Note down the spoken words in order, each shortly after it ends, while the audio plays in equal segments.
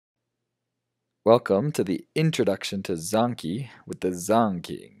Welcome to the introduction to Zanki with the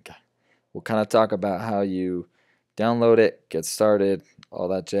Zanking. We'll kind of talk about how you download it, get started, all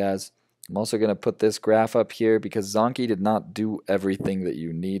that jazz. I'm also going to put this graph up here because Zanki did not do everything that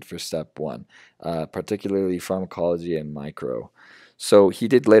you need for step one, particularly pharmacology and micro. So he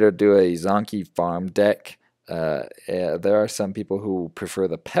did later do a Zanki farm deck. There are some people who prefer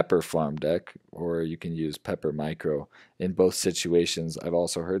the Pepper farm deck, or you can use Pepper micro in both situations. I've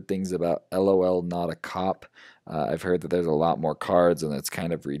also heard things about LOL not a cop. I've heard that there's a lot more cards and it's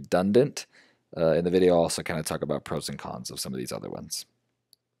kind of redundant. In the video, I'll also kind of talk about pros and cons of some of these other ones.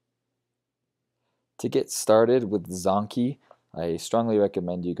 To get started with Zanki, I strongly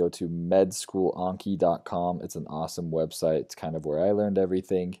recommend you go to medschoolanki.com. It's an awesome website. It's kind of where I learned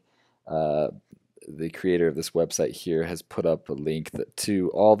everything. The creator of this website here has put up a link to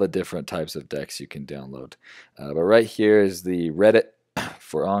all the different types of decks you can download. But right here is the Reddit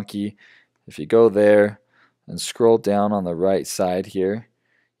for Anki. If you go there and scroll down on the right side here,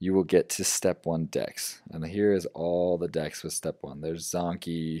 you will get to step one decks. And here is all the decks with step one. There's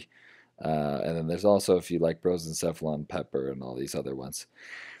Zanki, and then there's also, if you like Brosencephalon, Pepper, and all these other ones.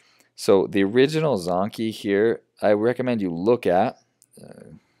 So the original Zanki here, I recommend you look at.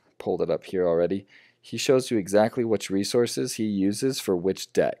 Pulled it up here already. He shows you exactly which resources he uses for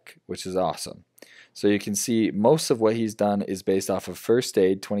which deck, which is awesome. So you can see most of what he's done is based off of First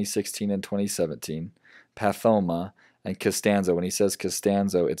Aid 2016 and 2017, Pathoma, and Costanzo. When he says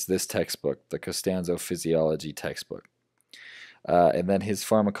Costanzo, it's this textbook, the Costanzo Physiology textbook. And then his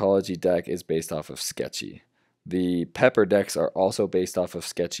pharmacology deck is based off of Sketchy. The Pepper decks are also based off of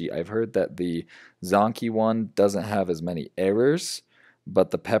Sketchy. I've heard that the Zanki one doesn't have as many errors,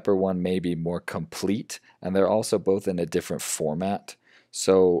 but the Pepper one may be more complete, and they're also both in a different format.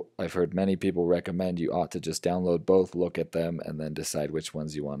 So I've heard many people recommend you ought to just download both, look at them, and then decide which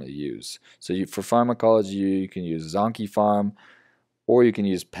ones you want to use. So for pharmacology, you can use Zanki Farm, or you can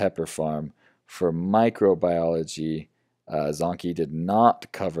use Pepper Farm. For microbiology, Zanki did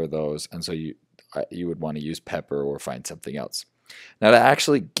not cover those, and so you would want to use Pepper or find something else. Now, to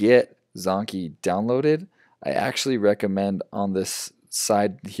actually get Zanki downloaded, I actually recommend on this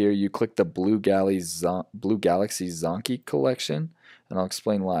side here you click the Blue Galaxy Zanki collection, and I'll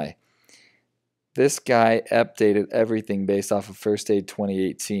explain why. This guy updated everything based off of First Aid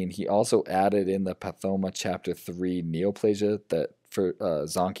 2018. He also added in the Pathoma Chapter 3 neoplasia that for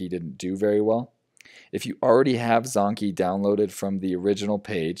Zanki didn't do very well. If you already have Zanki downloaded from the original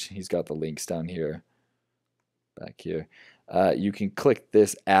page, he's got the links down here, back here, you can click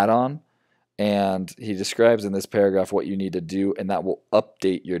this add-on, and he describes in this paragraph what you need to do, and that will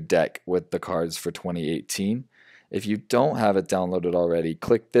update your deck with the cards for 2018. If you don't have it downloaded already,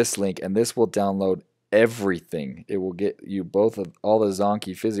 click this link, and this will download everything. It will get you both of all the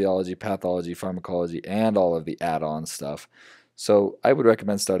Zanki physiology, pathology, pharmacology, and all of the add-on stuff. So I would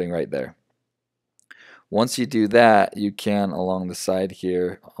recommend starting right there. Once you do that, you can, along the side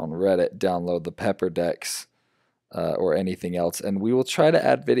here on Reddit, download the Pepper decks or anything else. And we will try to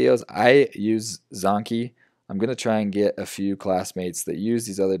add videos. I use Zanki. I'm going to try and get a few classmates that use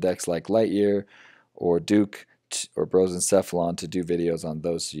these other decks like Lightyear or Duke or Brosencephalon to do videos on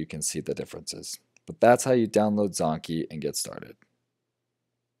those so you can see the differences. But that's how you download Zanki and get started.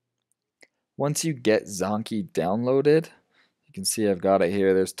 Once you get Zanki downloaded, you can see I've got it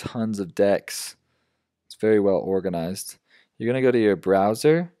here. There's tons of decks. It's very well organized. You're going to go to your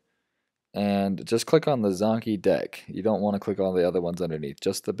browser and just click on the Zanki deck. You don't want to click on the other ones underneath,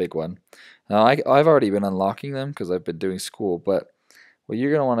 just the big one. Now, I've already been unlocking them because I've been doing school, but what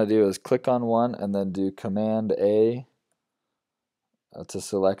you're going to want to do is click on one and then do Command A to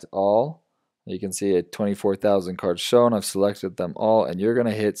select all. You can see 24,000 cards shown. I've selected them all, and you're going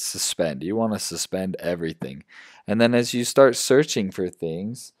to hit suspend. You want to suspend everything. And then as you start searching for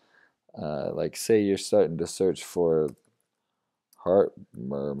things, like say you're starting to search for heart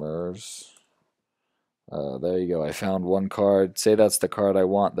murmurs. There you go. I found one card. Say that's the card I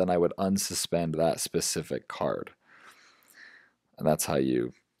want, then I would unsuspend that specific card. And that's how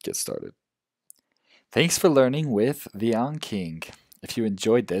you get started. Thanks for learning with the Anking. If you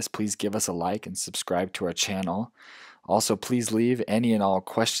enjoyed this, please give us a like and subscribe to our channel. Also, please leave any and all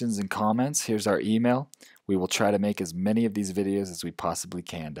questions and comments. Here's our email. We will try to make as many of these videos as we possibly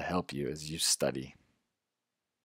can to help you as you study.